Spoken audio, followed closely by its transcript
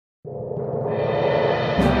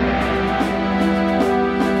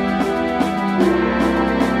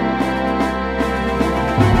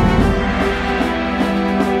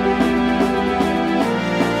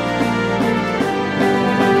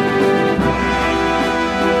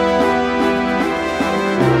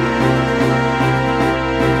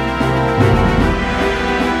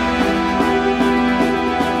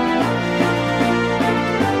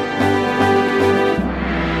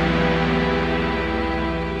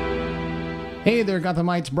Hey there,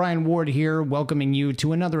 Gothamites. Brian Ward here, welcoming you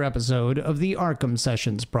to another episode of the Arkham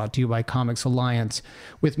Sessions, brought to you by Comics Alliance.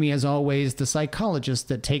 With me, as always, the psychologist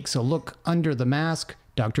that takes a look under the mask,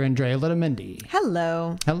 Dr. Andrea Letamendi.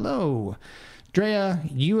 Hello. Hello. Drea,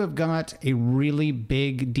 you have got a really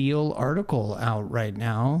big deal article out right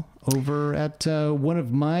now over at one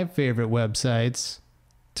of my favorite websites.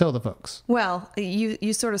 Tell the folks. Well,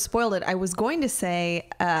 you sort of spoiled it. I was going to say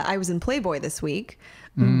I was in Playboy this week,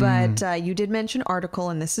 but you did mention article,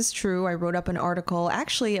 and this is true. I wrote up an article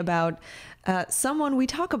actually about someone we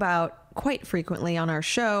talk about quite frequently on our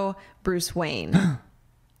show, Bruce Wayne.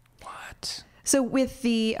 What? So with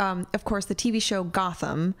the, of course, the TV show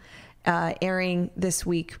Gotham airing this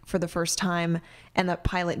week for the first time, and the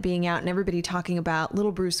pilot being out, and everybody talking about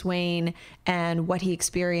little Bruce Wayne and what he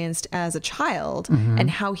experienced as a child and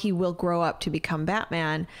how he will grow up to become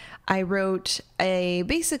Batman, I wrote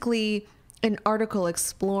basically an article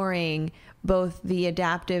exploring both the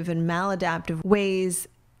adaptive and maladaptive ways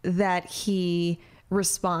that he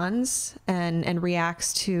responds and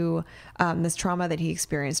reacts to this trauma that he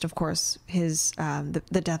experienced. Of course, his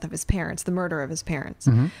the death of his parents, the murder of his parents.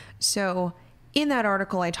 So in that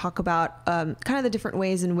article, I talk about kind of the different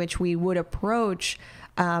ways in which we would approach,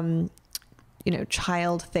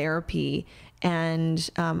 child therapy and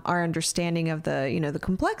our understanding of the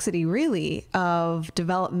complexity really of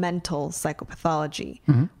developmental psychopathology,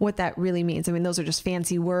 what that really means. I mean, those are just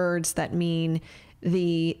fancy words that mean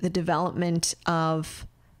the development of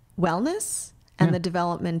wellness and the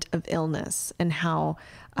development of illness, and how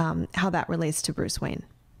that relates to Bruce Wayne.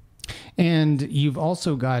 And you've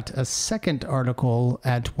also got a second article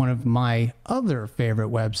at one of my other favorite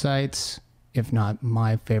websites, if not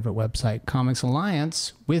my favorite website, Comics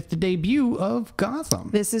Alliance, with the debut of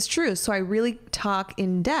Gotham. This is true. So I really talk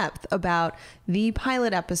in depth about the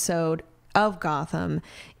pilot episode of Gotham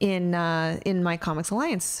in my Comics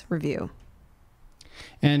Alliance review.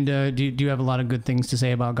 And do you have a lot of good things to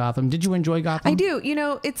say about Gotham? Did you enjoy Gotham? I do. You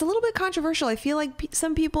know, it's a little bit controversial. I feel like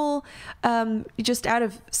some people, just out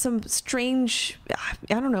of some strange,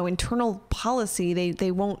 I don't know, internal policy,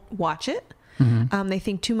 they won't watch it. They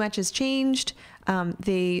think too much has changed.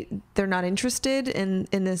 They're not interested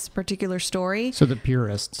in this particular story. So the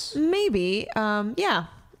purists. Maybe. Yeah.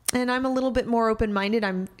 And I'm a little bit more open-minded.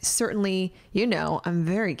 I'm certainly, I'm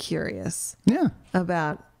very curious. Yeah.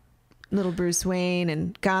 About little Bruce Wayne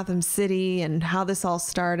and Gotham City and how this all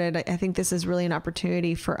started. I think this is really an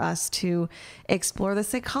opportunity for us to explore the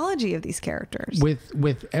psychology of these characters.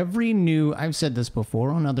 With every new, I've said this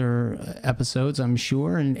before on other episodes, I'm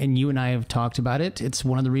sure, and you and I have talked about it. It's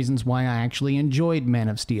one of the reasons why I actually enjoyed Man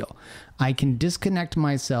of Steel. I can disconnect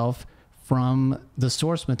myself from the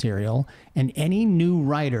source material, and any new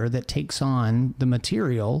writer that takes on the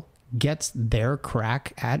material gets their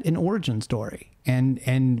crack at an origin story.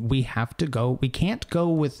 And we have to go, we can't go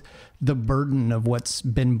with the burden of what's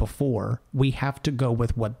been before. We have to go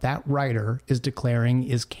with what that writer is declaring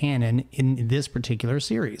is canon in this particular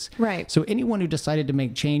series. Right. So anyone who decided to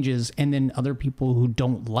make changes and then other people who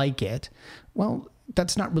don't like it, well,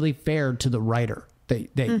 that's not really fair to the writer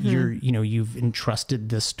that you've entrusted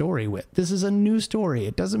this story with. This is a new story.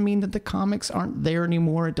 It doesn't mean that the comics aren't there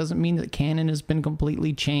anymore. It doesn't mean that canon has been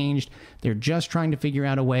completely changed. They're just trying to figure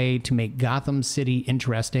out a way to make Gotham City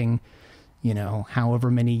interesting, however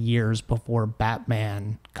many years before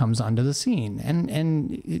Batman comes onto the scene. And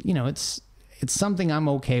it's something I'm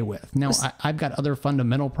okay with. Now, I've got other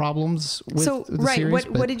fundamental problems with the series.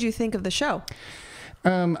 What did you think of the show?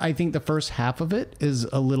 I think the first half of it is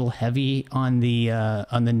a little heavy on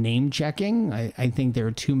the name checking. I think there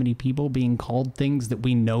are too many people being called things that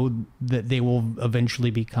we know that they will eventually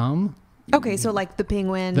become. Okay, so like the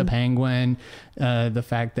Penguin. The Penguin, the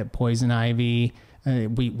fact that Poison Ivy,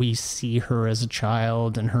 we see her as a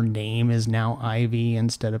child and her name is now Ivy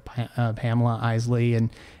instead of Pamela Isley.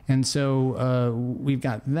 And so we've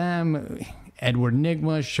got them. Edward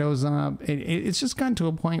Nygma shows up. It's just gotten to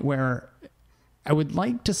a point where I would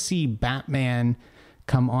like to see Batman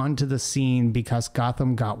come onto the scene because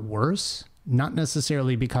Gotham got worse, not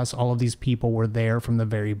necessarily because all of these people were there from the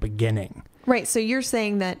very beginning. Right. So you're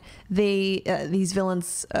saying that these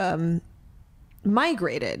villains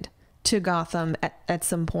migrated to Gotham at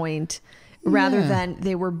some point, rather than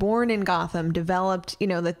they were born in Gotham, developed,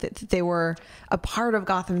 that they were a part of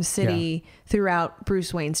Gotham City throughout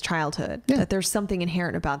Bruce Wayne's childhood, that there's something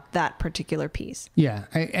inherent about that particular piece. Yeah.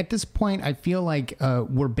 At this point, I feel like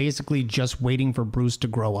we're basically just waiting for Bruce to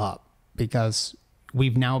grow up, because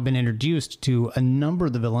we've now been introduced to a number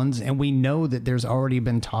of the villains, and we know that there's already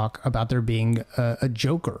been talk about there being a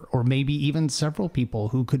Joker, or maybe even several people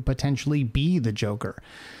who could potentially be the Joker.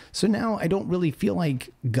 So now I don't really feel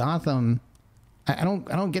like Gotham. I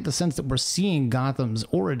don't get the sense that we're seeing Gotham's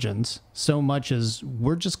origins so much as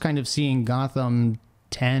we're just kind of seeing Gotham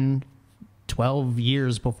 10, 12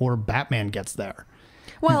 years before Batman gets there.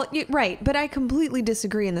 Well, right. But I completely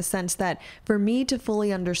disagree in the sense that for me to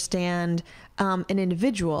fully understand an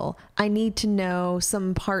individual, I need to know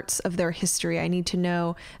some parts of their history. I need to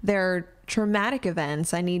know their traumatic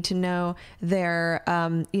events. I need to know their,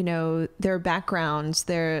 their backgrounds,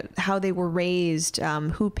 how they were raised,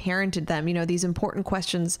 who parented them, these important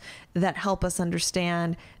questions that help us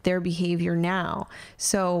understand their behavior now.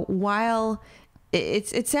 So while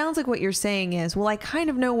it sounds like what you're saying is, well, I kind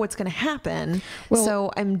of know what's going to happen,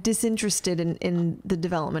 so I'm disinterested in the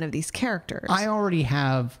development of these characters. I already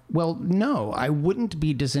have, no, I wouldn't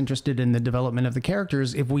be disinterested in the development of the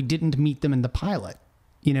characters if we didn't meet them in the pilot.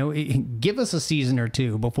 Give us a season or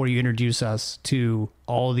two before you introduce us to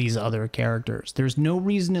all these other characters. There's no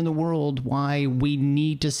reason in the world why we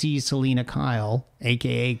need to see Selina Kyle,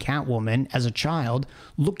 aka Catwoman, as a child,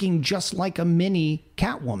 looking just like a mini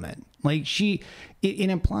Catwoman. Like it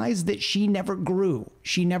implies that she never grew.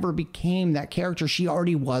 She never became that character. She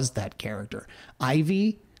already was that character.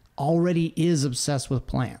 Ivy already is obsessed with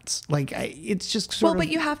plants. Like it's just sort of, but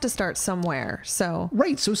you have to start somewhere. So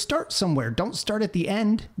right. So start somewhere. Don't start at the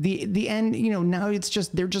end. The end, now it's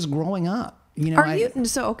just, they're just growing up.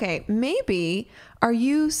 Maybe are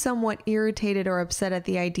you somewhat irritated or upset at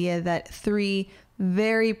the idea that 3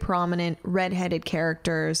 very prominent redheaded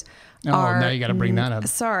characters are... now you got to bring that up.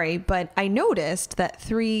 Sorry, but I noticed that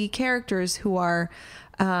 3 characters who are,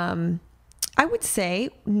 I would say,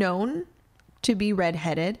 known to be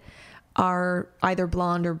redheaded are either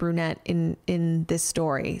blonde or brunette in this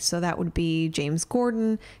story. So that would be James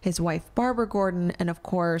Gordon, his wife Barbara Gordon, and of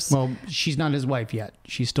course... Well, she's not his wife yet.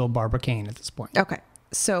 She's still Barbara Kane at this point. Okay.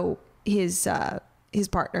 So his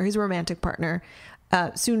partner, his romantic partner,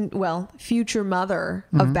 future mother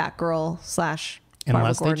of Batgirl /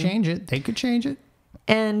 Unless Barbara they change it. They could change it.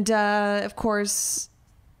 And of course,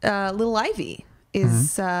 little Ivy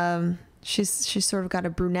is she's sort of got a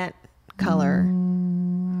brunette color.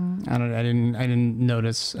 I didn't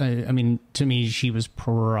notice. I mean, to me, she was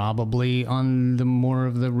probably on the more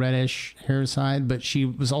of the reddish hair side, but she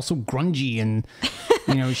was also grungy, and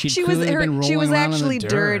she was actually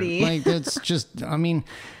dirty. Like that's just. I mean,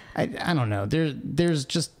 I don't know. There's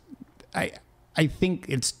just I think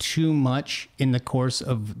it's too much in the course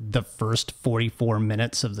of the first 44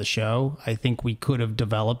 minutes of the show. I think we could have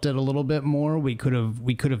developed it a little bit more. We could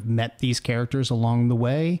have met these characters along the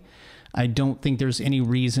way. I don't think there's any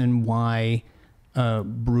reason why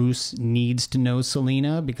Bruce needs to know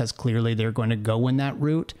Selina, because clearly they're going to go in that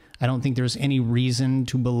route. I don't think there's any reason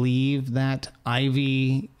to believe that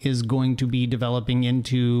Ivy is going to be developing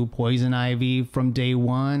into Poison Ivy from day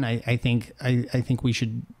one. I think we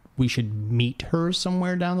should meet her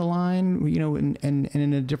somewhere down the line, and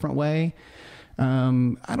in a different way.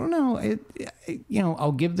 I don't know.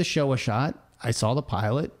 I'll give the show a shot. I saw the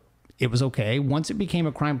pilot. It was okay. Once it became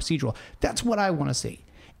a crime procedural, that's what I want to see.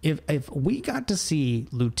 If we got to see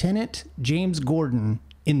Lieutenant James Gordon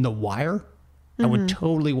in The Wire, I would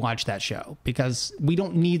totally watch that show, because we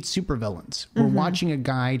don't need supervillains. We're watching a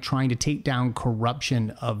guy trying to take down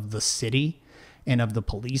corruption of the city and of the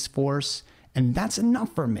police force, and that's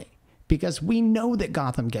enough for me, because we know that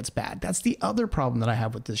Gotham gets bad. That's the other problem that I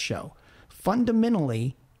have with this show.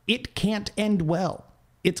 Fundamentally, it can't end well.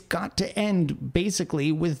 It's got to end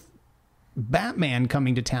basically with Batman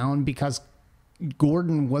coming to town, because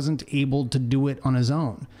Gordon wasn't able to do it on his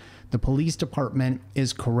own. The police department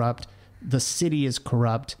is corrupt. The city is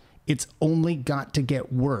corrupt. It's only got to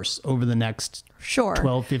get worse over the next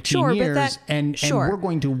 12, 15 years. And we're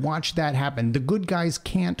going to watch that happen. The good guys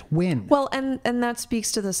can't win. Well, and that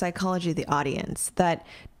speaks to the psychology of the audience, that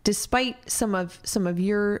despite some of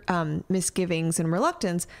your misgivings and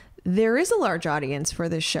reluctance, there is a large audience for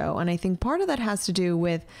this show. And I think part of that has to do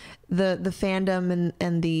with the fandom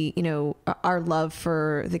and the, our love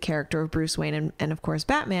for the character of Bruce Wayne and of course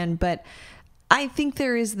Batman. But I think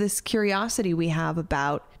there is this curiosity we have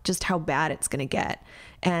about just how bad it's going to get.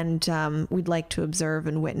 And we'd like to observe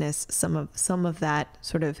and witness some of that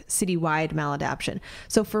sort of citywide maladaption.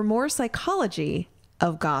 So for more psychology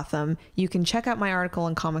of Gotham, you can check out my article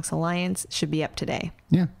on Comics Alliance. It should be up today.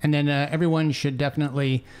 Yeah. And then everyone should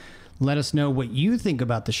definitely let us know what you think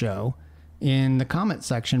about the show in the comment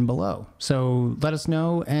section below. So let us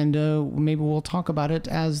know, and maybe we'll talk about it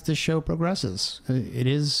as the show progresses. It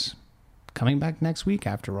is coming back next week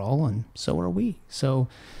after all, and so are we. So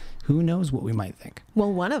who knows what we might think.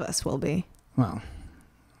 Well, one of us will be. Well,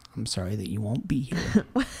 I'm sorry that you won't be here.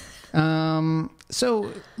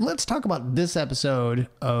 So let's talk about this episode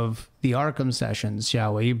of the Arkham Sessions,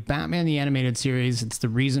 shall we? Batman the Animated Series. It's the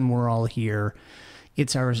reason we're all here.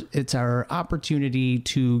 It's our opportunity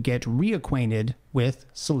to get reacquainted with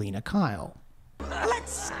Selina Kyle.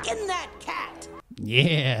 Let's skin that cat.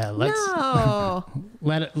 Yeah, let's No.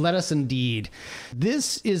 let us indeed.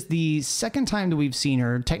 This is the second time that we've seen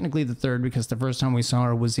her, technically the third, because the first time we saw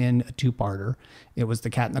her was in a two-parter. It was the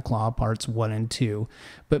Cat in the Claw parts 1 and 2,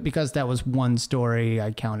 but because that was one story,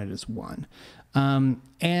 I count it as one.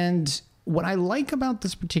 And what I like about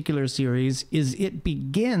this particular series is it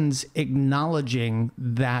begins acknowledging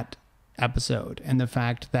that episode and the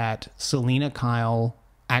fact that Selina Kyle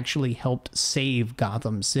actually helped save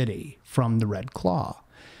Gotham City from the Red Claw.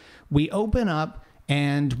 We open up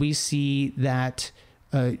and we see that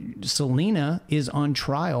Selina is on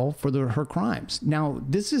trial for her crimes. Now,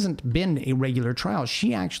 this hasn't been a regular trial.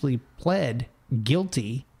 She actually pled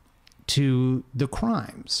guilty to the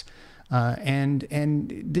crimes. And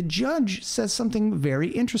the judge says something very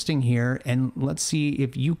interesting here, and let's see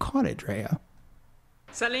if you caught it, Drea.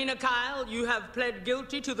 Selina Kyle, you have pled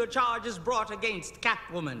guilty to the charges brought against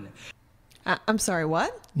Catwoman. I'm sorry,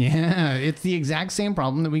 what? Yeah, it's the exact same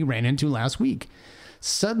problem that we ran into last week.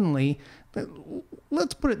 Suddenly,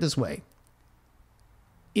 let's put it this way.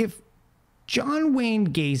 If John Wayne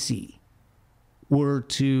Gacy were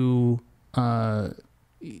to, go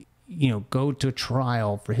to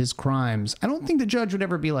trial for his crimes, I don't think the judge would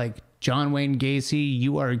ever be like, John Wayne Gacy,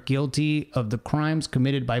 you are guilty of the crimes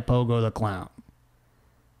committed by Pogo the Clown.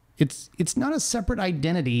 It's not a separate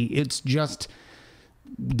identity. It's just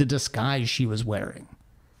the disguise she was wearing.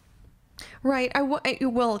 Right.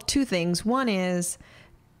 Well, two things. One is,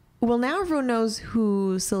 well, now everyone knows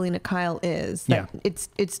who Selina Kyle is. Yeah.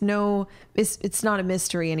 It's not a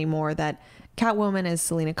mystery anymore that Catwoman is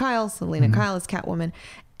Selina Kyle. Selina Kyle is Catwoman.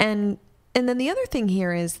 And then the other thing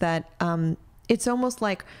here is that it's almost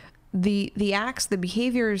like the acts, the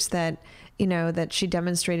behaviors that that she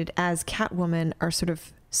demonstrated as Catwoman are sort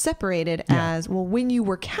of separated as, well, when you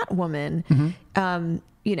were Catwoman,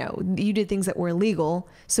 you did things that were illegal,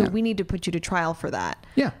 so we need to put you to trial for that.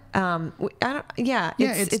 Yeah.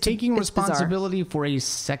 It's taking responsibility bizarre. for a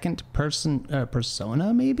second person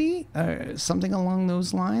persona, maybe something along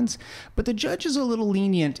those lines. But the judge is a little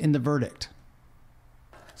lenient in the verdict.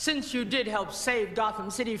 Since you did help save Gotham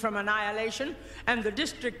City from annihilation, and the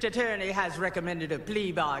district attorney has recommended a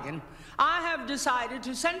plea bargain, I have decided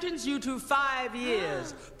to sentence you to 5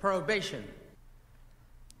 years probation.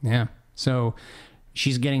 Yeah. So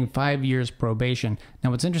she's getting 5 years probation. Now,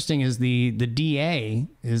 what's interesting is the DA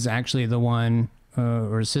is actually the one,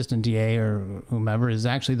 or assistant DA or whomever, is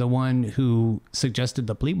actually the one who suggested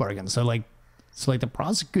the plea bargain. So the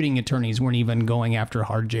prosecuting attorneys weren't even going after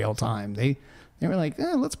hard jail time. They were like,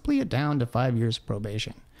 let's plea it down to 5 years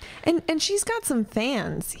probation. And she's got some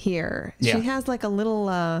fans here. Yeah. She has like a little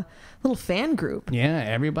fan group. Yeah,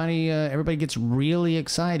 everybody gets really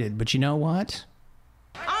excited. But you know what?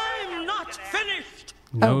 I'm not finished!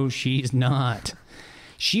 No, she's not.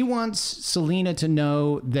 She wants Selina to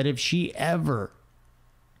know that if she ever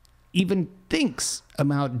even thinks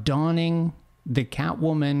about donning the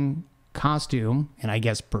Catwoman costume, and I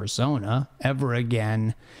guess persona, ever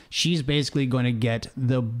again, she's basically going to get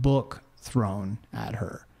the book thrown at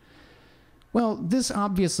her. Well, this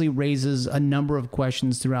obviously raises a number of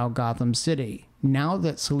questions throughout Gotham City. Now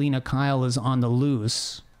that Selina Kyle is on the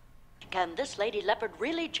loose, can this Lady Leopard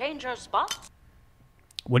really change her spots?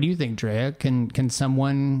 what do you think, Drea? Can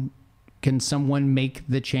someone make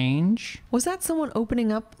the change? Was that someone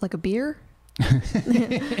opening up like a beer?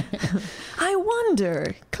 I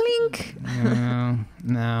wonder. Clink.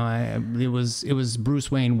 No, it was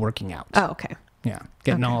Bruce Wayne working out. Oh, okay. Yeah,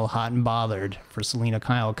 getting all hot and bothered for Selina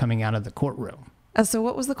Kyle coming out of the courtroom. So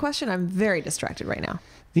what was the question? I'm very distracted right now.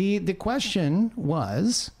 The question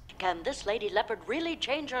was, can this Lady Leopard really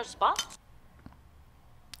change her spots?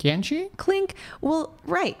 Can she? Clink. Well,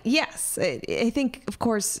 right. Yes. I think, of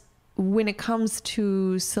course, when it comes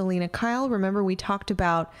to Selina Kyle, remember we talked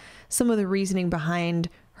about some of the reasoning behind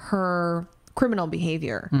her criminal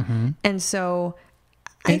behavior. And so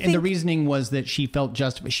And the reasoning was that she felt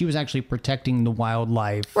justified. She was actually protecting the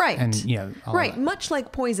wildlife. Right. And, all right. that. Much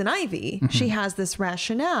like Poison Ivy, she has this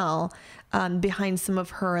rationale behind some of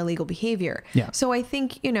her illegal behavior. Yeah. So I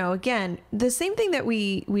think, again, the same thing that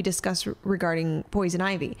we discussed regarding Poison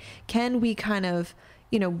Ivy. Can we kind of,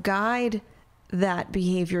 guide that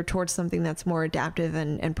behavior towards something that's more adaptive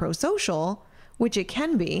and pro-social, which it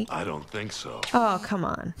can be? I don't think so. Oh, come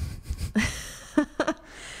on.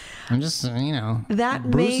 I'm just, that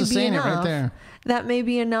Bruce may is be saying enough. it right there. That may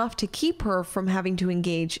be enough to keep her from having to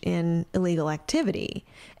engage in illegal activity.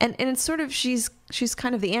 And it's sort of, she's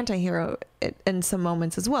kind of the anti-hero in some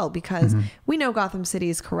moments as well, because we know Gotham City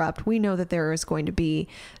is corrupt. We know that there is going to be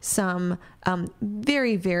some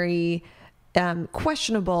very, very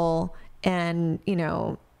questionable and,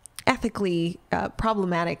 ethically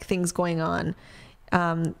problematic things going on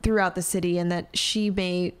throughout the city, and that she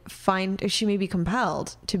may be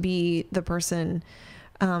compelled to be the person,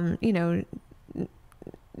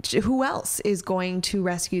 who else is going to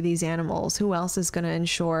rescue these animals? Who else is going to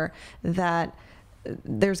ensure that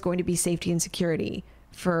there's going to be safety and security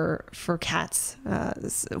for cats,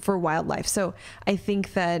 for wildlife? So I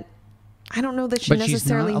think that, I don't know that she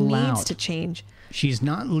necessarily needs to change. She's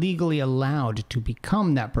not legally allowed to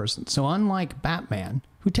become that person. So unlike Batman,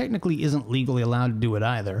 who technically isn't legally allowed to do it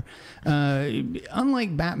either,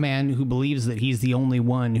 unlike Batman, who believes that he's the only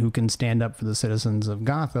one who can stand up for the citizens of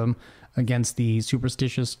Gotham against the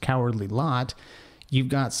superstitious, cowardly lot, you've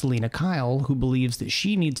got Selina Kyle, who believes that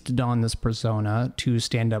she needs to don this persona to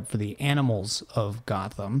stand up for the animals of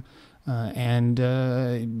Gotham,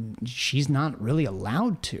 and she's not really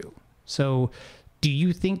allowed to. So do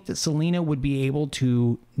you think that Selina would be able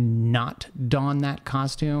to not don that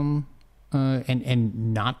costume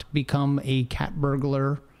and not become a cat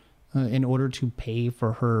burglar in order to pay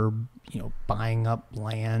for her, buying up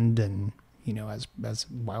land and, as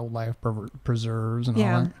wildlife preserves and all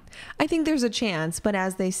that? I think there's a chance, but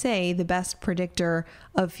as they say, the best predictor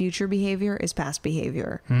of future behavior is past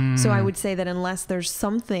behavior. So I would say that unless there's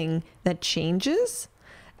something that changes,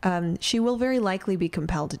 she will very likely be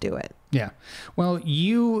compelled to do it. Yeah. Well,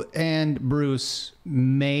 you and Bruce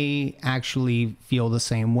may actually feel the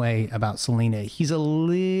same way about Selina. He's a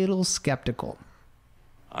little skeptical.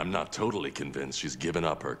 I'm not totally convinced she's given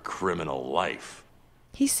up her criminal life.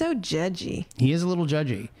 He's so judgy. He is a little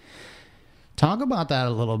judgy. Talk about that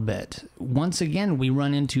a little bit. Once again, we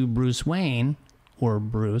run into Bruce Wayne, or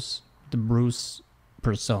Bruce, the Bruce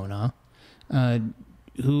persona,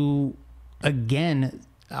 who, again,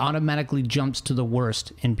 automatically jumps to the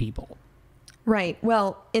worst in people. Right.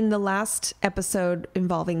 Well, in the last episode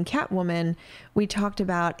involving Catwoman, we talked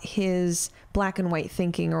about his black and white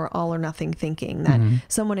thinking, or all or nothing thinking, that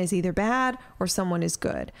someone is either bad or someone is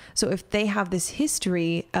good. So if they have this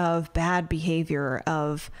history of bad behavior,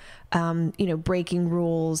 of breaking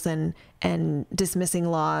rules and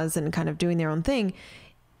dismissing laws and kind of doing their own thing,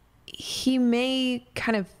 he may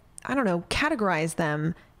kind of, categorize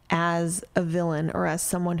them as a villain or as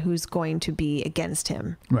someone who's going to be against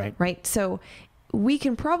him. Right. So we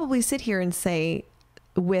can probably sit here and say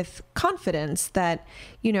with confidence that,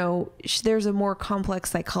 there's a more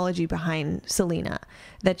complex psychology behind Selina,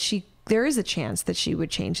 that there is a chance that she would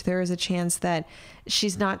change. There is a chance that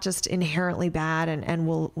she's not just inherently bad and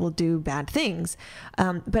will do bad things.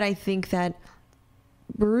 But I think that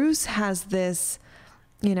Bruce has this,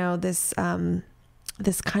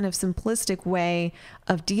 this kind of simplistic way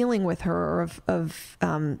of dealing with her, or of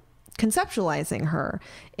conceptualizing her,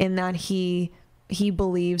 in that he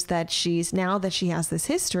believes that now that she has this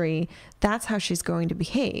history, that's how she's going to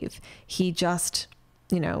behave. He just,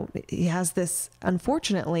 he has this,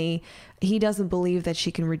 unfortunately, he doesn't believe that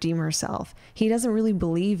she can redeem herself. He doesn't really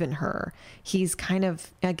believe in her. He's kind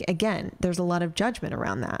of, again, there's a lot of judgment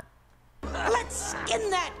around that. Let's skin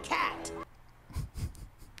that cat.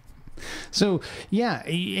 So yeah,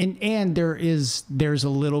 and there's a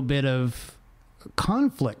little bit of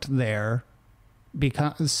conflict there,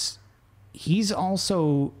 because he's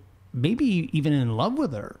also maybe even in love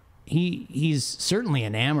with her. He's certainly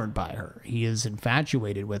enamored by her. He is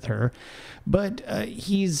infatuated with her, but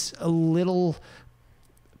he's a little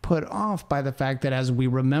put off by the fact that, as we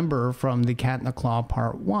remember from The Cat in the Claw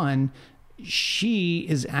Part 1, she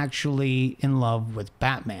is actually in love with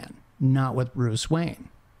Batman, not with Bruce Wayne.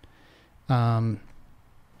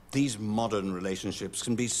 These modern relationships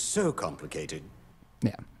can be so complicated.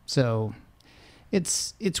 Yeah. So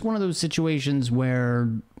it's one of those situations where,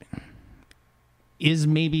 is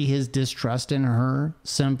maybe his distrust in her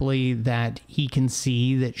simply that he can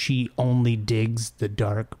see that she only digs the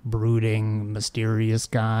dark, brooding, mysterious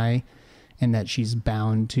guy, and that she's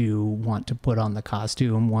bound to want to put on the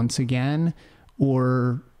costume once again?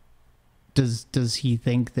 Or does he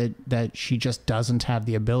think that she just doesn't have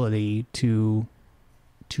the ability to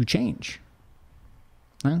change?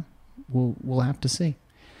 Well, we'll have to see.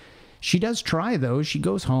 She does try, though. She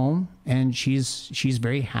goes home, and she's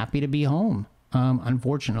very happy to be home.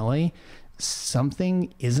 Unfortunately,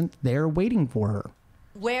 something isn't there waiting for her.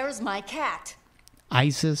 Where's my cat?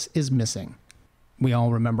 Isis is missing. We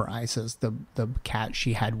all remember Isis, the cat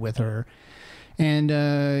she had with her. And,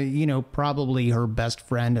 you know, probably her best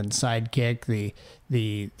friend and sidekick,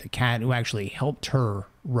 the cat who actually helped her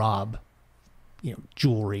rob, you know,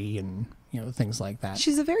 jewelry and, you know, things like that.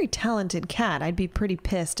 She's a very talented cat. I'd be pretty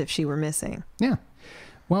pissed if she were missing. Yeah.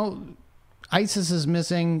 Well, Isis is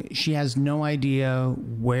missing. She has no idea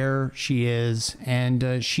where she is,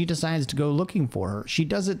 and she decides to go looking for her. She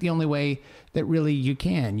does it the only way that really you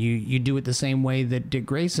can. You do it the same way that Dick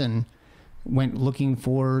Grayson went looking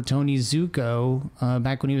for Tony Zuko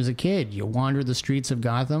back when he was a kid. You wander the streets of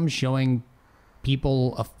Gotham showing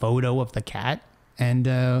people a photo of the cat, and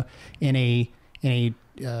in a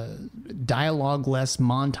dialogue-less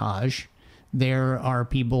montage, there are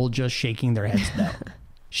people just shaking their heads no.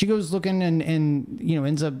 She goes looking and you know,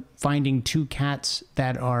 ends up finding two cats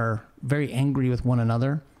that are very angry with one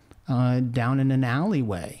another down in an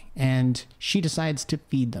alleyway, and she decides to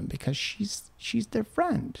feed them because she's their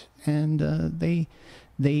friend, and they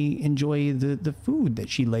enjoy the food that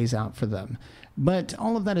she lays out for them. But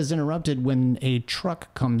all of that is interrupted when a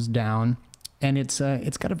truck comes down, and it's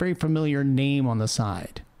got a very familiar name on the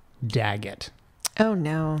side, Daggett. Oh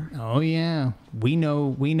no. Oh yeah, we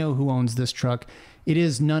know who owns this truck. It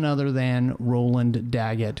is none other than Roland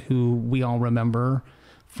Daggett, who we all remember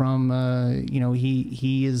from, you know,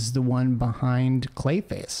 he is the one behind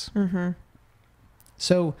Clayface. Mm-hmm.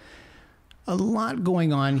 So a lot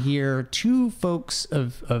going on here. Two folks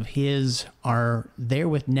of his are there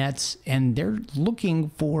with nets, and they're looking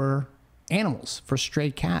for animals, for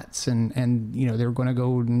stray cats, and you know, they're going to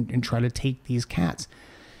go and try to take these cats.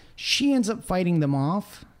 She ends up fighting them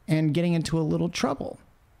off and getting into a little trouble.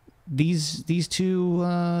 These two,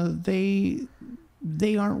 they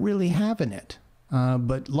aren't really having it.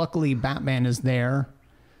 But luckily Batman is there,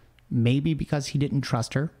 maybe because he didn't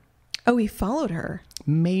trust her. Oh, he followed her.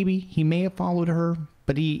 Maybe he may have followed her,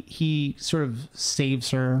 but he sort of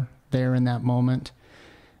saves her there in that moment.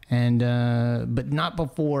 And, but not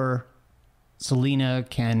before Selina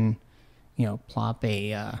can, you know, plop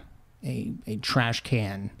a trash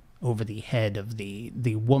can over the head of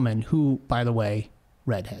the woman who, by the way,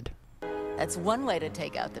 redhead. That's one way to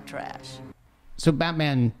take out the trash. So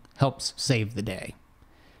Batman helps save the day,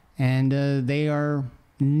 and they are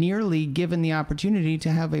nearly given the opportunity to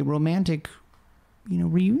have a romantic, you know,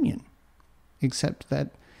 reunion, except that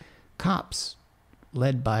cops,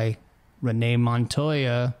 led by Renee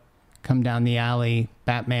Montoya, come down the alley.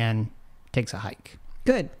 Batman takes a hike.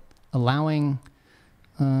 Good. Allowing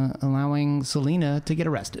Selina to get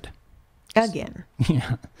arrested. Again.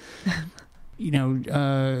 Yeah. You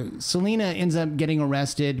know, Selina ends up getting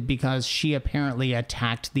arrested because she apparently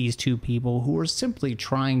attacked these two people who were simply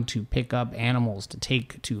trying to pick up animals to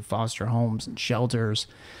take to foster homes and shelters.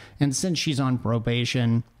 And since she's on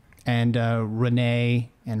probation and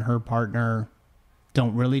Renee and her partner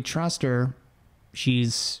don't really trust her,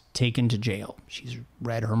 she's taken to jail. She's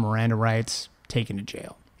read her Miranda rights, taken to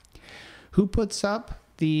jail. Who puts up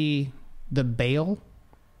the bail?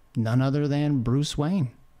 None other than Bruce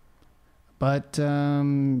Wayne. But,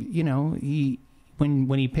 you know,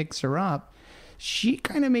 when he picks her up, she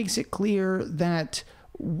kind of makes it clear that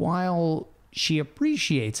while she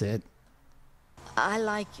appreciates it... I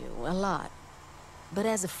like you a lot, but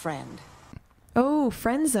as a friend. Oh,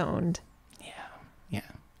 friend-zoned. Yeah.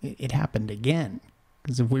 It happened again.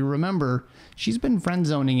 Because if we remember, she's been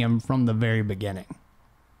friend-zoning him from the very beginning.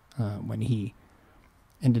 When he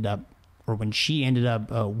ended up, or when she ended up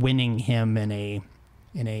winning him in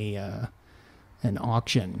an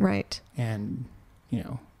auction. Right. And, you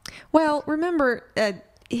know. Well, remember,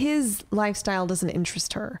 his lifestyle doesn't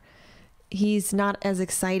interest her. He's not as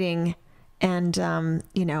exciting and,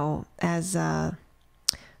 you know, as, I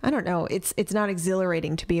don't know, it's not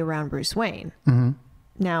exhilarating to be around Bruce Wayne. Mm-hmm.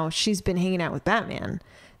 Now, she's been hanging out with Batman.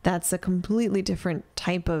 That's a completely different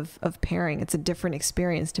type of pairing. It's a different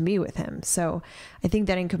experience to be with him. So I think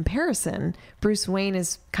that in comparison, Bruce Wayne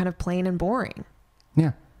is kind of plain and boring.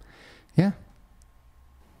 Yeah. Yeah.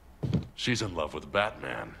 She's in love with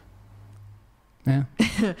Batman. Yeah.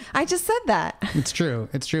 I just said that. It's true.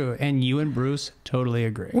 It's true. And you and Bruce totally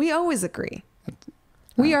agree. We always agree.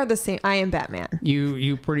 We are the same. I am Batman.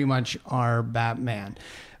 You pretty much are Batman.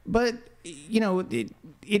 But, you know,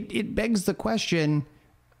 it begs the question,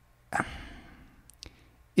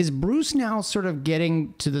 is Bruce now sort of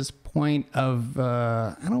getting to this point of,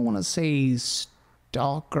 I don't want to say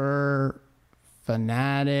stalker,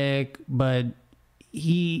 fanatic, but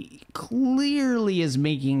he clearly is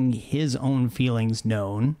making his own feelings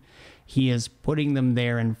known. He is putting them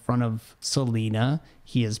there in front of Selina.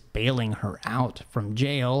 he is bailing her out from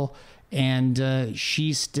jail, and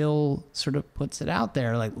she still sort of puts it out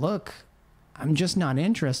there like, look, I'm just not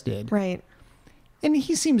interested. Right. And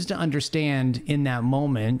he seems to understand in that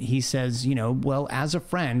moment. He says, you know, well, as a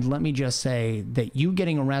friend, let me just say that you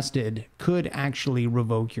getting arrested could actually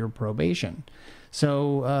revoke your probation.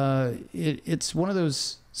 So it's one of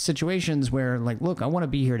those situations where, like, look, I want to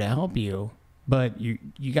be here to help you, but you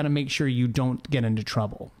got to make sure you don't get into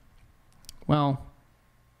trouble. Well,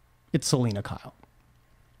 it's Selina Kyle.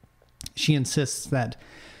 She insists that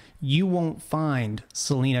you won't find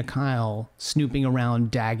Selina Kyle snooping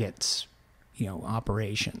around Daggett's, you know,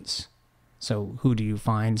 operations. So who do you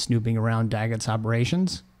find snooping around Daggett's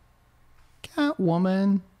operations?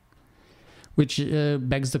 Catwoman. Which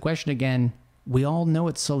begs the question again, we all know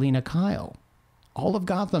it's Selina Kyle. All of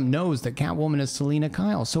Gotham knows that Catwoman is Selina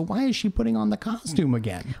Kyle. So why is she putting on the costume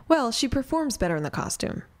again? Well, she performs better in the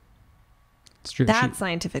costume. It's true. That's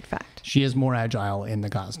scientific fact. She is more agile in the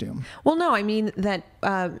costume. Well, no, I mean that,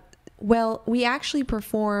 well, we actually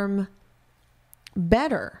perform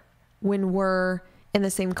better when we're in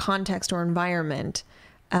the same context or environment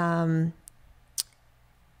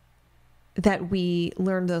that we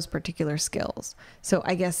learn those particular skills. So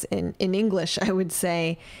I guess in English, I would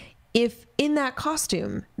say, if in that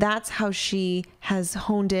costume, that's how she has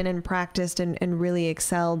honed in and practiced and really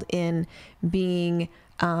excelled in being,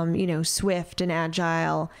 you know, swift and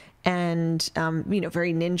agile and, you know,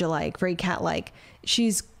 very ninja-like, very cat-like,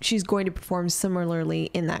 she's going to perform similarly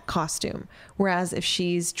in that costume. Whereas if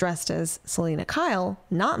she's dressed as Selina Kyle,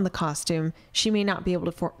 not in the costume, she may not be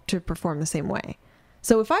able to perform the same way.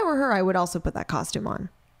 So if I were her, I would also put that costume on.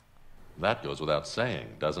 That goes without saying,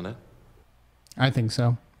 doesn't it? I think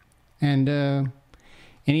so. And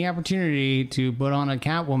any opportunity to put on a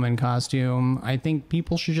Catwoman costume, I think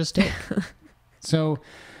people should just take. So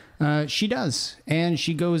she does. And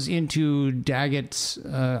she goes into Daggett's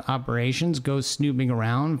operations, goes snooping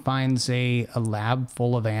around, finds a lab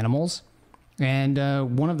full of animals. And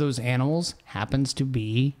one of those animals happens to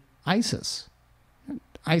be Isis.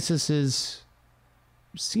 Isis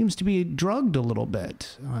seems to be drugged a little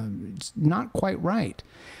bit. It's not quite right.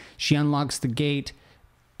 She unlocks the gate,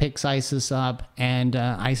 picks Isis up, and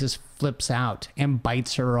Isis flips out and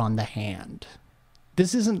bites her on the hand.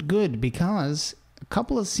 This isn't good because a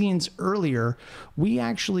couple of scenes earlier, we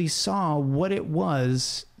actually saw what it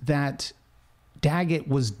was that Daggett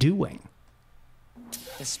was doing.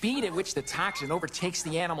 The speed at which the toxin overtakes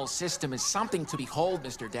the animal system is something to behold,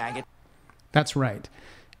 Mr. Daggett. That's right.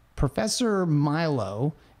 Professor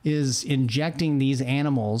Milo is injecting these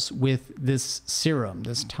animals with this serum,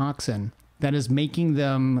 this toxin, that is making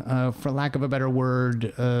them, for lack of a better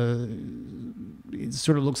word, it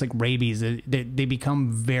sort of looks like rabies. They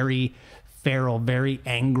become very feral, very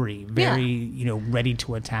angry, very, you know, ready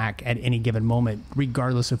to attack at any given moment,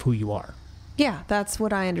 regardless of who you are. Yeah, that's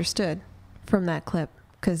what I understood from that clip,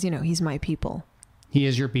 because, you know, he's my people. He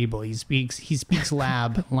is your people. He speaks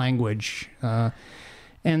lab language.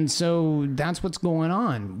 And so that's what's going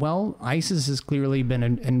on. Well, Isis has clearly been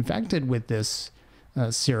infected with this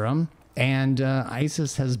serum, and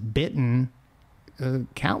Isis has bitten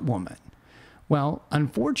Catwoman. Well,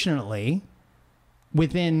 unfortunately,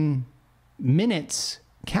 within minutes,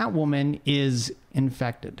 Catwoman is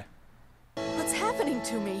infected. What's happening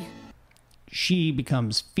to me? She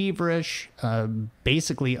becomes feverish,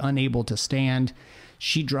 basically unable to stand.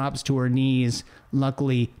 She drops to her knees,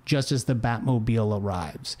 luckily, just as the Batmobile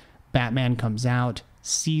arrives. Batman comes out,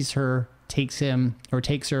 sees her, takes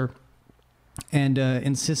her, and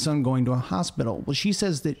insists on going to a hospital. Well, she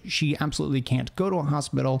says that she absolutely can't go to a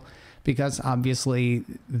hospital because obviously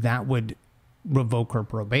that would revoke her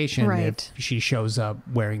probation if she shows up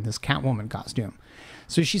wearing this Catwoman costume.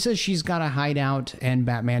 So she says she's got a hideout, and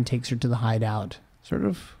Batman takes her to the hideout, sort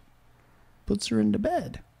of puts her into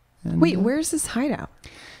bed. And, wait, where's this hideout?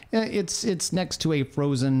 It's next to a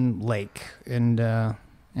frozen lake, and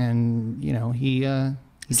you know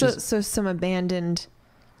so some abandoned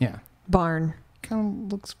barn. Kind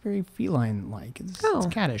of looks very feline like. It's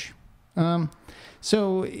cattish.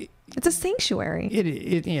 So it's a sanctuary.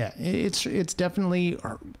 It's definitely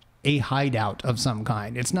a hideout of some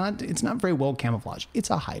kind. It's not very well camouflaged.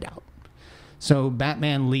 It's a hideout. So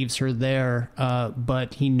Batman leaves her there,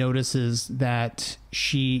 but he notices that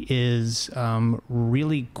she is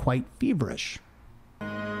really quite feverish.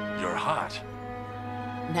 You're hot.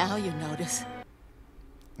 Now you notice.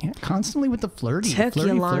 Yeah, constantly with the flirty. Took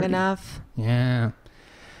you long enough. Yeah.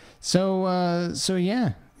 So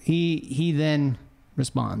yeah, he then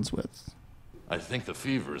responds with, I think the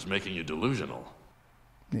fever is making you delusional.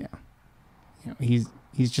 Yeah. You know,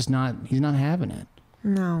 he's not having it.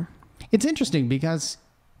 No. It's interesting because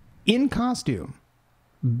in costume,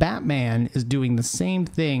 Batman is doing the same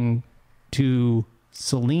thing to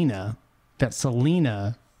Selina that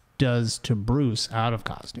Selina does to Bruce out of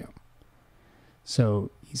costume.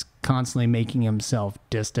 So he's constantly making himself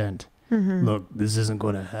distant. Look, this isn't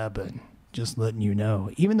going to happen. Just letting you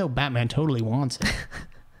know. Even though Batman totally wants it.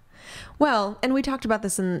 Well, and we talked about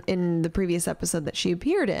this in the previous episode that she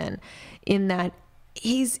appeared in that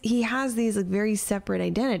he has these like very separate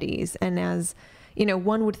identities. And as, you know,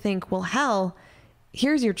 one would think, well, hell,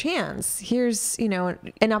 here's your chance. Here's, you know,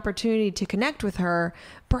 an opportunity to connect with her,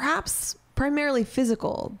 perhaps primarily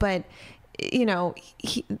physical, but, you know,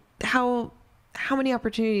 how many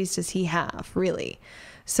opportunities does he have, really?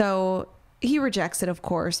 So he rejects it, of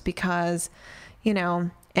course, because, you know,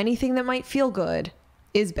 anything that might feel good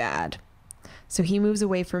is bad. So he moves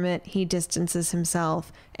away from it, he distances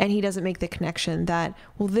himself, and he doesn't make the connection that,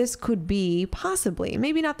 well, this could be possibly,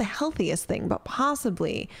 maybe not the healthiest thing, but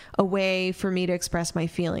possibly a way for me to express my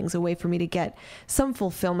feelings, a way for me to get some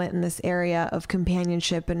fulfillment in this area of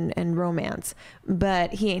companionship and romance.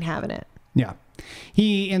 But he ain't having it. Yeah.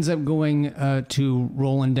 He ends up going to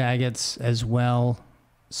Roland Daggett's as well,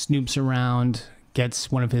 snoops around, gets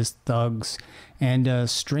one of his thugs, and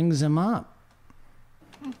strings him up.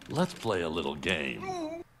 Let's play a little game.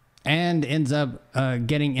 And ends up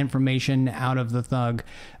getting information out of the thug.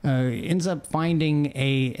 Ends up finding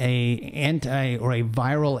a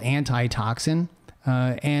viral antitoxin,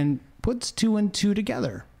 and puts 2 and 2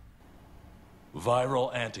 together.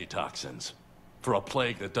 Viral antitoxins for a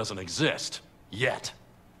plague that doesn't exist yet.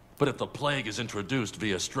 But if the plague is introduced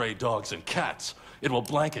via stray dogs and cats, it will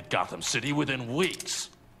blanket Gotham City within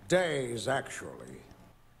weeks. Days, actually.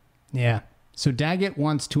 Yeah. So Daggett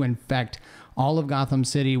wants to infect all of Gotham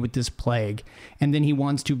City with this plague, and then he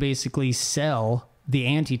wants to basically sell the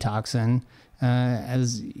antitoxin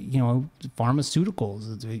as, you know,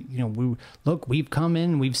 pharmaceuticals. You know, we've come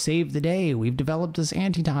in, we've saved the day, we've developed this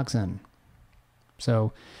antitoxin.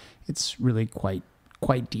 So it's really quite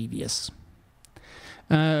devious.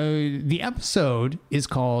 The episode is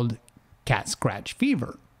called Cat Scratch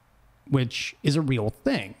Fever, which is a real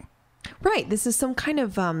thing. Right. This is some kind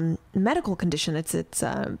of medical condition. It's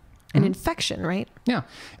an infection, right? Yeah.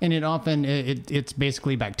 And it often, it's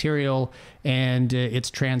basically bacterial, and it's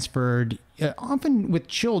transferred often with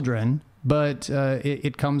children, but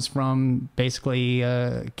it comes from basically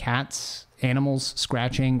cats, animals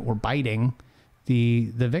scratching or biting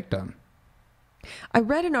the victim. I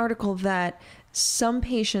read an article that some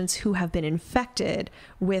patients who have been infected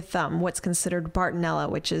with what's considered Bartonella,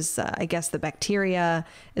 which is, I guess, the bacteria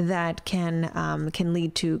that can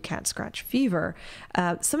lead to cat scratch fever.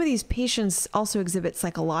 Some of these patients also exhibit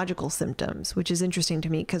psychological symptoms, which is interesting to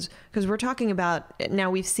me because we're talking about, now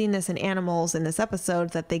we've seen this in animals in this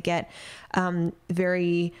episode, that they get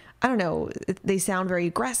very, I don't know, they sound very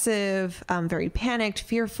aggressive, very panicked,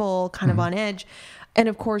 fearful, kind of on edge. And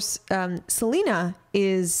of course, Selina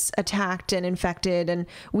is attacked and infected, and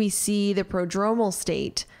we see the prodromal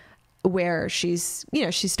state where she's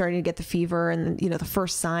starting to get the fever and, you know, the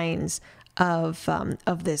first signs of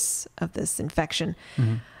this infection.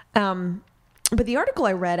 But the article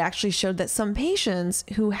I read actually showed that some patients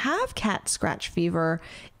who have cat scratch fever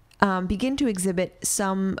begin to exhibit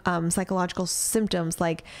some psychological symptoms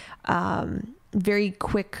like very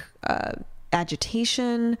quick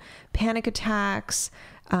agitation, panic attacks,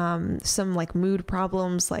 some like mood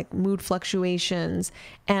problems, like mood fluctuations.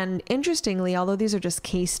 And interestingly, although these are just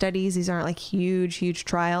case studies, these aren't like huge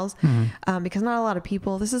trials, because not a lot of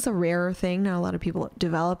people, this is a rarer thing. Not a lot of people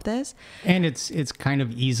develop this. And it's kind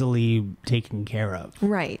of easily taken care of.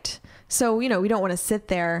 Right. So, you know, we don't want to sit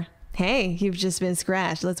there, hey, you've just been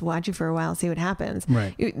scratched, let's watch you for a while, see what happens.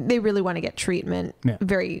 Right. They really want to get treatment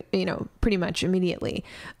very, you know, pretty much immediately.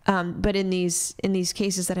 But in these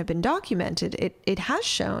cases that have been documented, it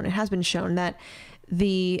has been shown that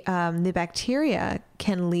the bacteria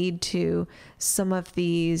can lead to some of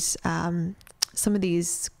these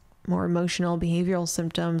more emotional behavioral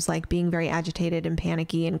symptoms, like being very agitated and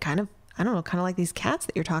panicky and kind of like these cats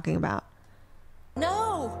that you're talking about.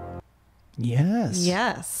 No. Yes.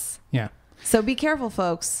 Yes. Yeah. So be careful,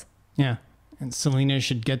 folks. Yeah. And Selina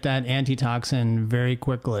should get that antitoxin very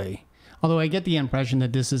quickly. Although I get the impression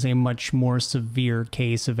that this is a much more severe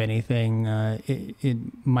case of anything. It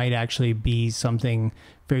might actually be something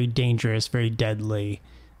very dangerous, very deadly,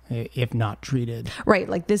 if not treated. Right.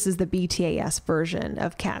 Like this is the BTAS version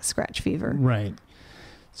of cat scratch fever. Right.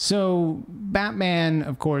 So Batman,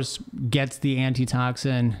 of course, gets the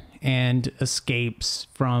antitoxin and escapes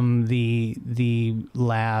from the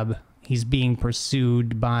lab. He's being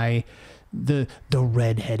pursued by the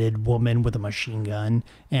red-headed woman with a machine gun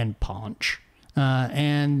and Paunch,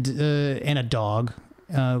 and a dog.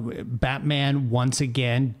 Batman once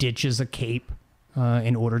again ditches a cape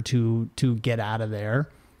in order to get out of there.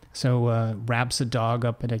 So wraps a dog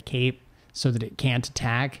up in a cape so that it can't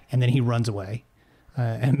attack, and then he runs away.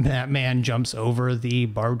 And Batman jumps over the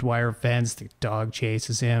barbed wire fence. The dog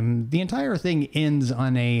chases him. The entire thing ends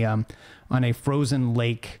on a frozen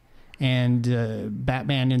lake, and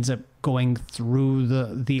Batman ends up going through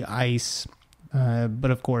the ice.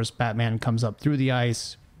 But of course, Batman comes up through the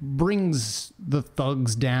ice, brings the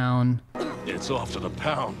thugs down. It's off to the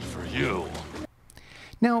pound for you.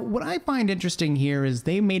 Now, what I find interesting here is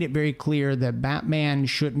they made it very clear that Batman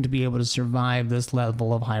shouldn't be able to survive this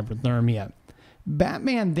level of hypothermia.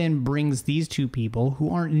 Batman then brings these two people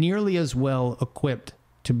who aren't nearly as well equipped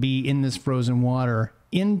to be in this frozen water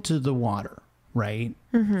into the water, right?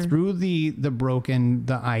 Through the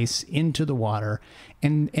ice into the water,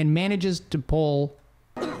 and manages to pull.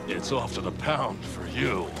 It's off to the pound for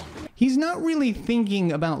you. He's not really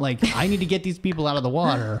thinking about, like, I need to get these people out of the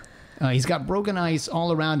water. He's got broken ice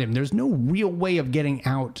all around him. There's no real way of getting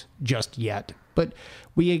out just yet. But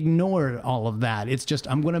we ignore all of that. It's just,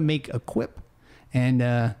 I'm going to make a quip, and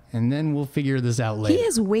then we'll figure this out later. He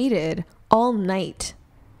has waited all night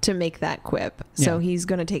to make that quip, so he's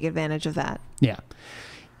going to take advantage of that. Yeah.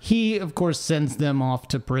 He, of course, sends them off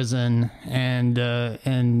to prison, and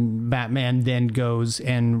Batman then goes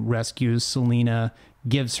and rescues Selina,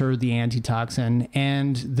 gives her the antitoxin,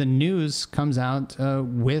 and the news comes out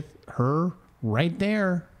with her right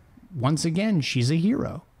there. Once again, she's a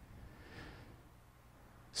hero.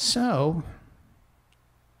 So,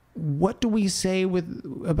 what do we say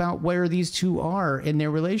about where these two are in their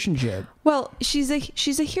relationship? Well, she's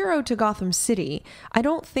a hero to Gotham City. I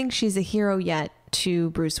don't think she's a hero yet to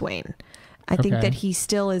Bruce Wayne. I think that he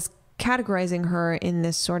still is categorizing her in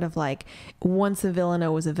this sort of like, once a villain,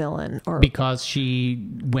 always a villain, or because she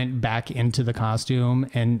went back into the costume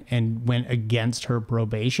and went against her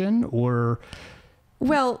probation, or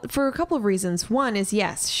well, for a couple of reasons. One is,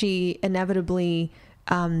 yes, she inevitably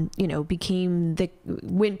went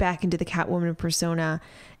back into the Catwoman persona,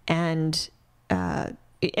 and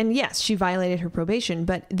yes, she violated her probation.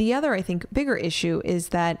 But the other, I think, bigger issue is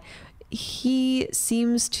that he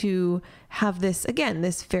seems to have this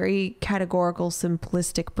very categorical,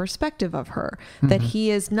 simplistic perspective of her, that he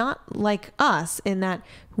is not like us in that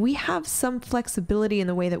we have some flexibility in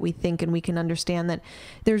the way that we think, and we can understand that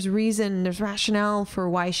there's rationale for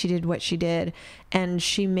why she did what she did, and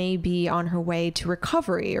she may be on her way to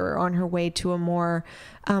recovery or on her way to a more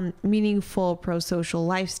meaningful pro-social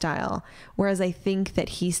lifestyle. Whereas I think that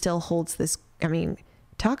he still holds this,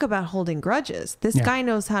 talk about holding grudges. This guy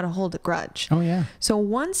knows how to hold a grudge. Oh, yeah. So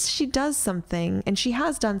once she does something, and she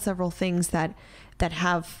has done several things that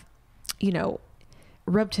have,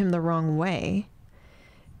 rubbed him the wrong way,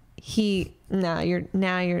 he's less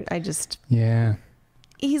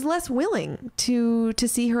willing to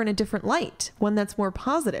see her in a different light, one that's more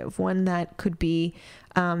positive, one that could be,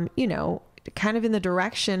 kind of in the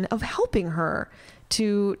direction of helping her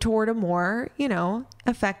toward a more,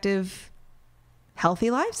 effective,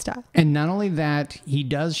 healthy lifestyle. And not only that, he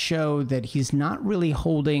does show that he's not really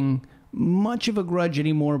holding much of a grudge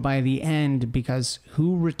anymore by the end, because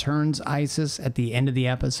who returns Isis at the end of the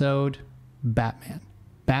episode? Batman.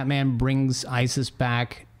 Batman brings Isis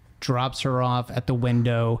back, drops her off at the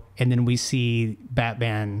window, and then we see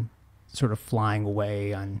Batman sort of flying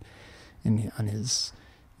away on his,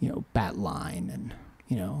 bat line and,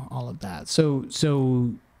 all of that.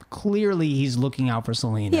 So clearly he's looking out for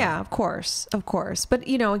Selina. Yeah, of course. But,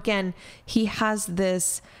 again, he has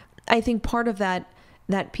this, I think part of that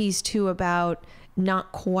piece too about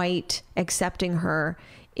not quite accepting her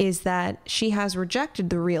is that she has rejected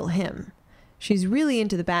the real him. She's really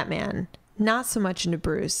into the Batman, not so much into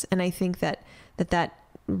Bruce. And I think that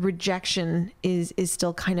rejection is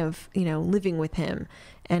still kind of, living with him,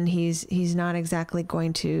 and he's not exactly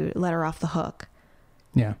going to let her off the hook.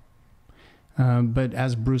 Yeah. But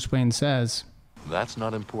as Bruce Wayne says, that's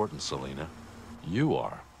not important, Selina. You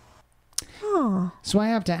are. Oh. So I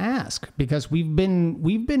have to ask, because we've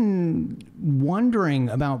been wondering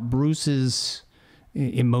about Bruce's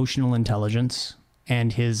emotional intelligence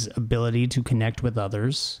and his ability to connect with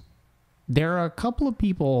others. There are a couple of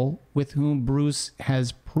people with whom Bruce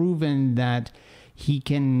has proven that he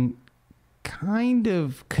can kind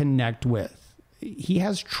of connect with. He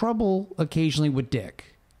has trouble occasionally with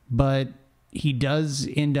Dick, but he does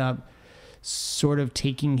end up sort of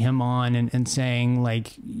taking him on and saying,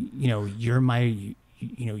 like, you're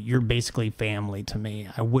you're basically family to me.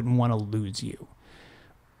 I wouldn't want to lose you.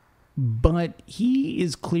 But he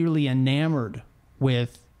is clearly enamored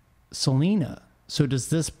with Selina. So does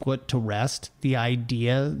this put to rest the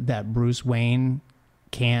idea that Bruce Wayne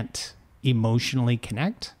can't emotionally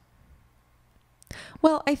connect?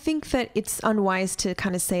 Well, I think that it's unwise to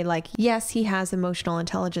kind of say like, yes, he has emotional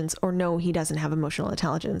intelligence, or no, he doesn't have emotional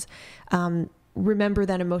intelligence. Remember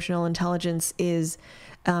that emotional intelligence is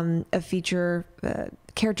a feature,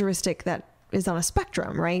 characteristic that is on a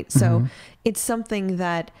spectrum, right? So it's something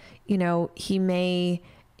that, you know, he may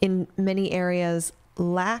in many areas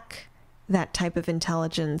lack that type of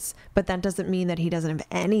intelligence, but that doesn't mean that he doesn't have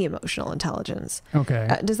any emotional intelligence.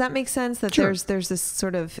 Okay. Does that make sense? That Sure. there's this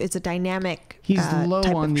sort of, it's a dynamic He's type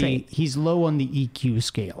of trait. He's low on the EQ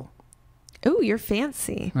scale. Oh, you're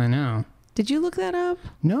fancy. I know. Did you look that up?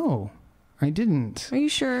 No, I didn't. Are you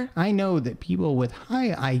sure? I know that people with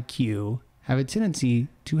high IQ have a tendency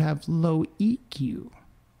to have low EQ.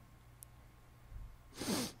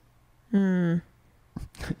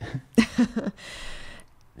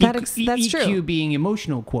 That's EQ true. being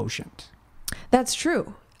emotional quotient. That's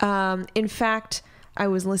true. In fact, I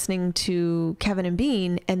was listening to Kevin and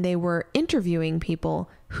Bean, and they were interviewing people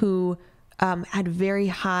who had very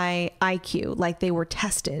high IQ, like they were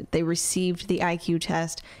tested. They received the IQ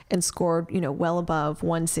test and scored, you know, well above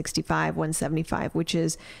 165, 175, which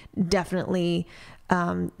is definitely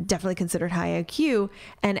considered high IQ.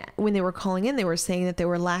 And when they were calling in, they were saying that they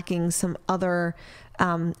were lacking some other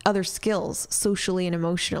skills socially and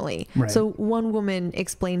emotionally. Right. So one woman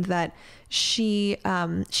explained that she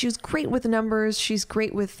was great with numbers. She's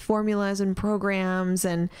great with formulas and programs,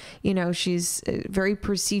 and, you know, she's very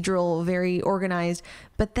procedural, very organized.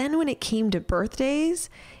 But then when it came to birthdays,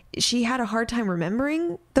 she had a hard time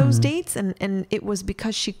remembering those dates. And it was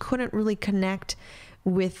because she couldn't really connect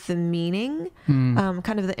with the meaning,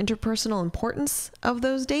 kind of the interpersonal importance of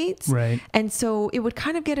those dates. Right. And so it would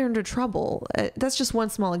kind of get her into trouble. That's just one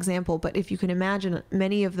small example, but if you can imagine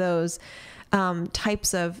many of those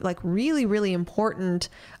types of like really, really important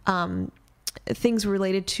things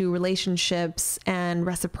related to relationships and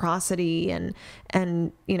reciprocity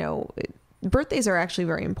and, you know, birthdays are actually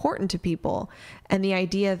very important to people. And the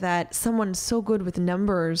idea that someone so good with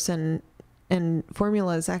numbers and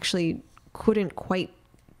formulas actually couldn't quite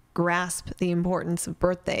grasp the importance of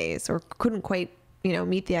birthdays, or couldn't quite, you know,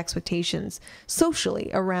 meet the expectations socially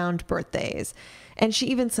around birthdays. And she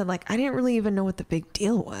even said, like, I didn't really even know what the big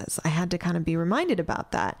deal was. I had to kind of be reminded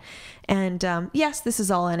about that. And yes, this is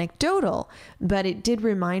all anecdotal, but it did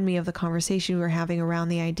remind me of the conversation we were having around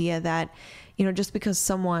the idea that, you know, just because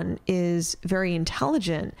someone is very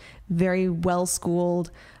intelligent, very well schooled,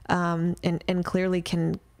 and clearly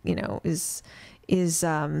can, you know, is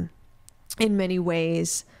in many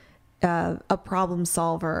ways a problem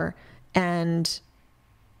solver, and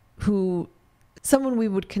who someone we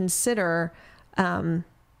would consider, you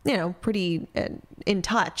know, pretty in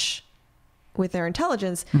touch with their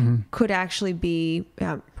intelligence, could actually be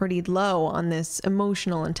pretty low on this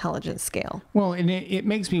emotional intelligence scale. Well, and it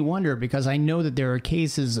makes me wonder, because I know that there are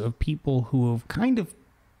cases of people who have kind of,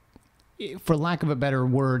 for lack of a better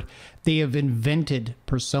word, they have invented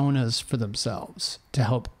personas for themselves to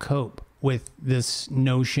help cope with this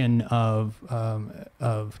notion of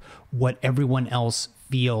what everyone else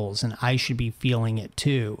feels, and I should be feeling it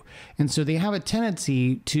too. And so they have a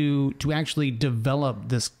tendency to actually develop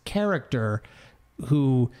this character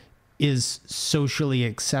who is socially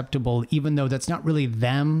acceptable, even though that's not really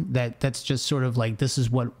them. That's just sort of like, this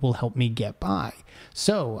is what will help me get by.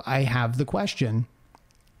 So I have the question,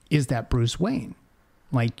 is that Bruce Wayne?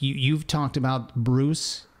 Like you've talked about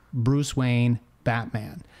Bruce Wayne,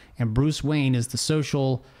 Batman. And Bruce Wayne is the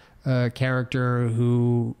social character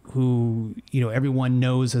who you know everyone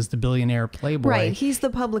knows as the billionaire playboy. Right, he's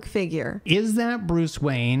the public figure. Is that Bruce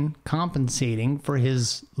Wayne compensating for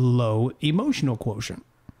his low emotional quotient?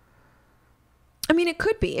 I mean, it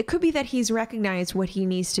could be. It could be that he's recognized what he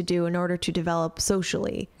needs to do in order to develop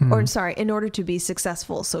socially, or sorry, in order to be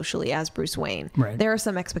successful socially as Bruce Wayne. Right. There are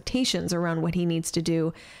some expectations around what he needs to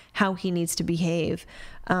do, how he needs to behave,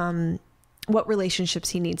 what relationships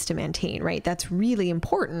he needs to maintain, right? That's really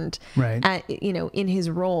important, right? You know, in his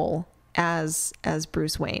role as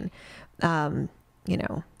Bruce Wayne, you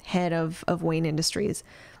know, head of Wayne Industries.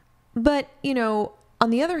 But, you know, on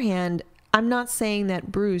the other hand, I'm not saying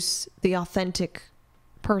that Bruce, the authentic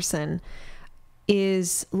person,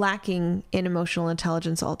 is lacking in emotional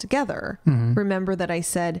intelligence altogether. Remember that I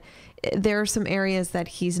said there are some areas that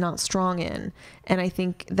he's not strong in. And I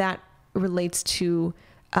think that relates to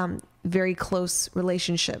very close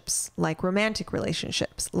relationships, like romantic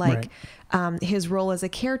relationships, like his role as a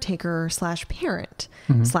caretaker slash parent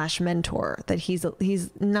slash mentor, that he's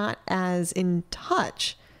not as in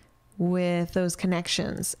touch with those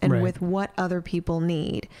connections and with what other people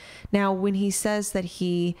need. Now, when he says that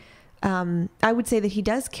he, I would say that he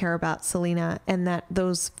does care about Selina and that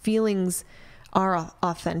those feelings are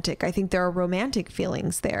authentic. I think there are romantic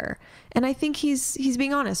feelings there. And I think he's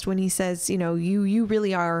being honest when he says, you know, you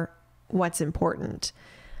really are what's important.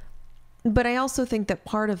 But I also think that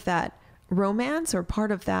part of that romance or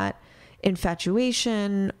part of that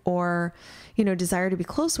infatuation or, you know, desire to be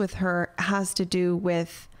close with her has to do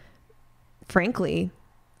with, frankly,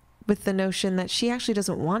 with the notion that she actually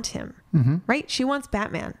doesn't want him, right? She wants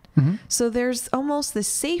Batman. So there's almost this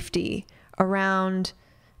safety around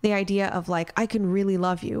the idea of like, I can really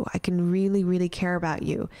love you. I can really, really care about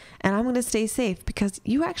you. And I'm going to stay safe because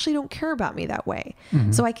you actually don't care about me that way.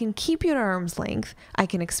 So I can keep you at arm's length. I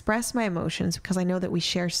can express my emotions because I know that we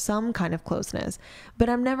share some kind of closeness, but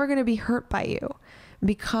I'm never going to be hurt by you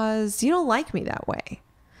because you don't like me that way.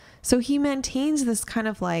 So he maintains this kind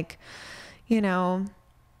of like, you know,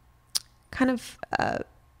 kind of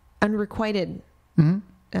unrequited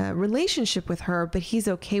relationship with her, but he's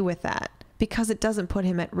okay with that because it doesn't put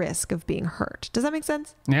him at risk of being hurt. Does that make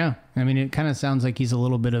sense? Yeah. I mean, it kind of sounds like he's a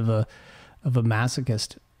little bit of a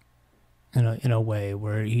masochist in a way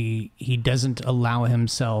where he doesn't allow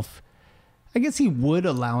himself, I guess he would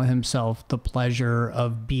allow himself the pleasure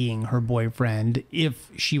of being her boyfriend if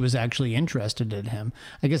she was actually interested in him.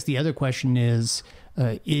 I guess the other question is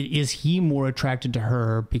he more attracted to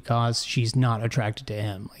her because she's not attracted to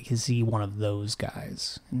him? Like, is he one of those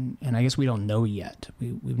guys? And I guess we don't know yet.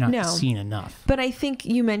 We've not seen enough. But I think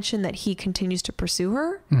you mentioned that he continues to pursue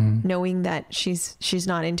her, knowing that she's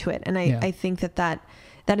not into it. And I think that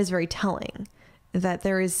is very telling, that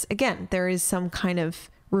there is some kind of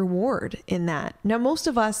reward in that. Now, most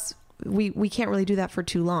of us, we can't really do that for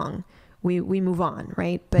too long. We move on,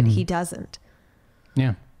 right? But he doesn't.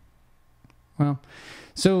 Yeah. Well,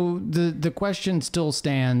 so the question still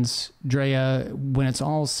stands, Drea, when it's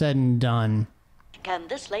all said and done. Can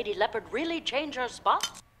this Lady Leopard really change her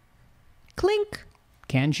spots? Clink.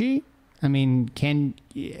 Can she? I mean,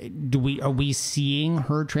 are we seeing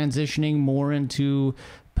her transitioning more into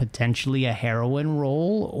potentially a heroine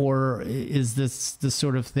role, or is this the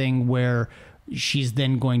sort of thing where she's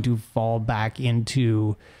then going to fall back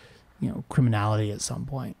into, you know, criminality at some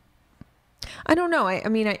point? I don't know. I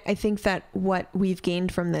mean, I think that what we've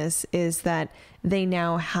gained from this is that they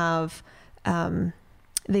now have,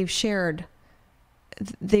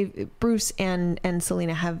 Bruce and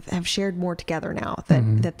Selina have shared more together now,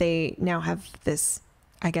 that they now have this,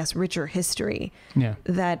 I guess, richer history,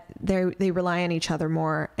 that they rely on each other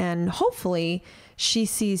more. And hopefully she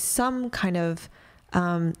sees some kind of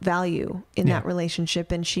value in that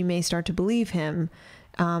relationship, and she may start to believe him,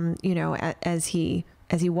 you know, as he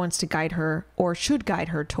wants to guide her, or should guide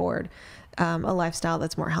her toward a lifestyle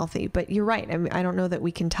that's more healthy. But you're right. I mean, I don't know that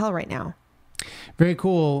we can tell right now. Very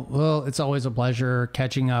cool. Well, it's always a pleasure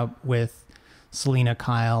catching up with Selina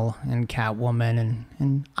Kyle and Catwoman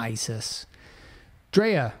and Isis.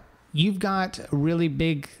 Drea, you've got a really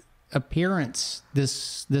big appearance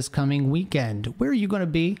this coming weekend. Where are you going to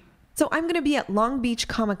be? So I'm going to be at Long Beach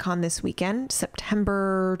Comic-Con this weekend,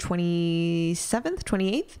 September 27th,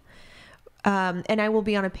 28th. And I will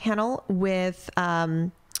be on a panel with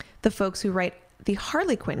the folks who write the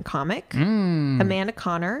Harley Quinn comic, Amanda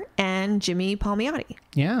Connor and Jimmy Palmiotti.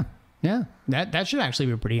 Yeah. That should actually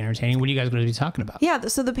be pretty entertaining. What are you guys going to be talking about? Yeah,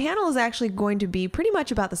 so the panel is actually going to be pretty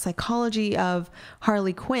much about the psychology of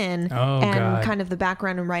Harley Quinn kind of the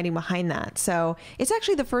background and writing behind that. So it's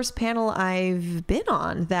actually the first panel I've been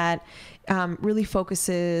on that really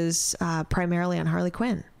focuses primarily on Harley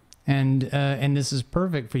Quinn. And this is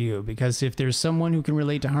perfect for you, because if there's someone who can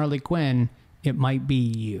relate to Harley Quinn, it might be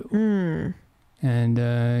you. And,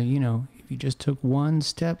 you know, if you just took one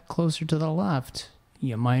step closer to the left,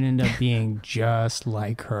 you might end up being just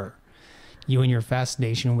like her. You and your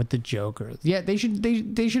fascination with the Joker. Yeah, they should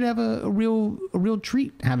have a real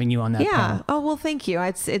treat having you on that panel. Oh, well, thank you.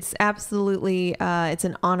 It's absolutely it's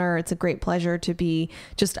an honor. It's a great pleasure to be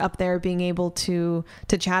just up there being able to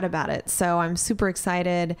chat about it. So I'm super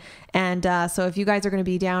excited. And so if you guys are going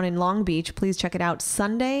to be down in Long Beach, please check it out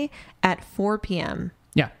Sunday at 4 p.m.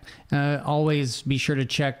 Yeah. Always be sure to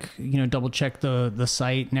check, double check the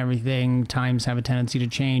site and everything. Times have a tendency to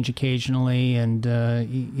change occasionally, and,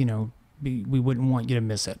 we wouldn't want you to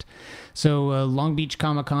miss it. So Long Beach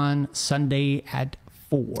Comic-Con, Sunday at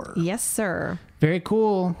 4. Yes, sir. Very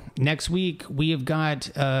cool. Next week, we have got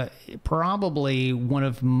probably one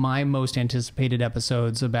of my most anticipated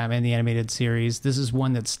episodes of Batman the Animated Series. This is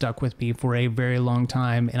one that stuck with me for a very long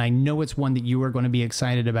time, and I know it's one that you are going to be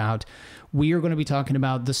excited about. We are going to be talking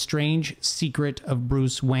about The Strange Secret of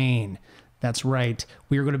Bruce Wayne. That's right.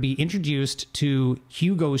 We are going to be introduced to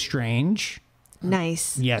Hugo Strange.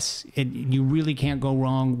 Nice. Yes. You really can't go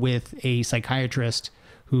wrong with a psychiatrist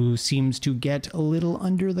who seems to get a little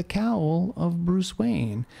under the cowl of Bruce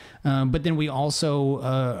Wayne. But then we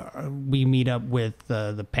also we meet up with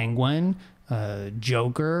the Penguin,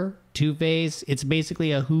 Joker, Two-Face. It's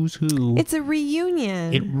basically a who's who. It's a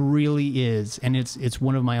reunion. It really is, and it's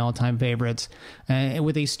one of my all-time favorites,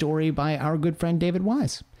 with a story by our good friend David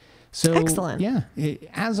Wise. So, excellent. Yeah.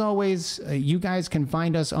 As always, you guys can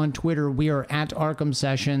find us on Twitter. We are at Arkham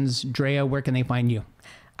Sessions. Drea, where can they find you?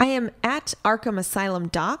 I am at Arkham Asylum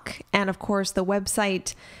Doc, and of course the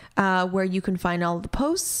website where you can find all of the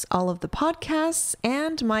posts, all of the podcasts,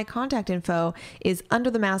 and my contact info is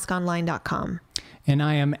underthemaskonline.com. And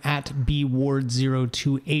I am at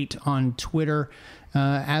bward028 on Twitter.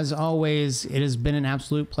 As always, it has been an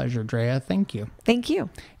absolute pleasure, Drea. Thank you. Thank you.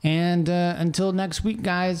 And until next week,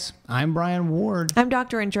 guys, I'm Brian Ward. I'm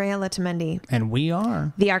Dr. Andrea Letamendi. And we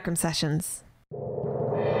are the Arkham Sessions.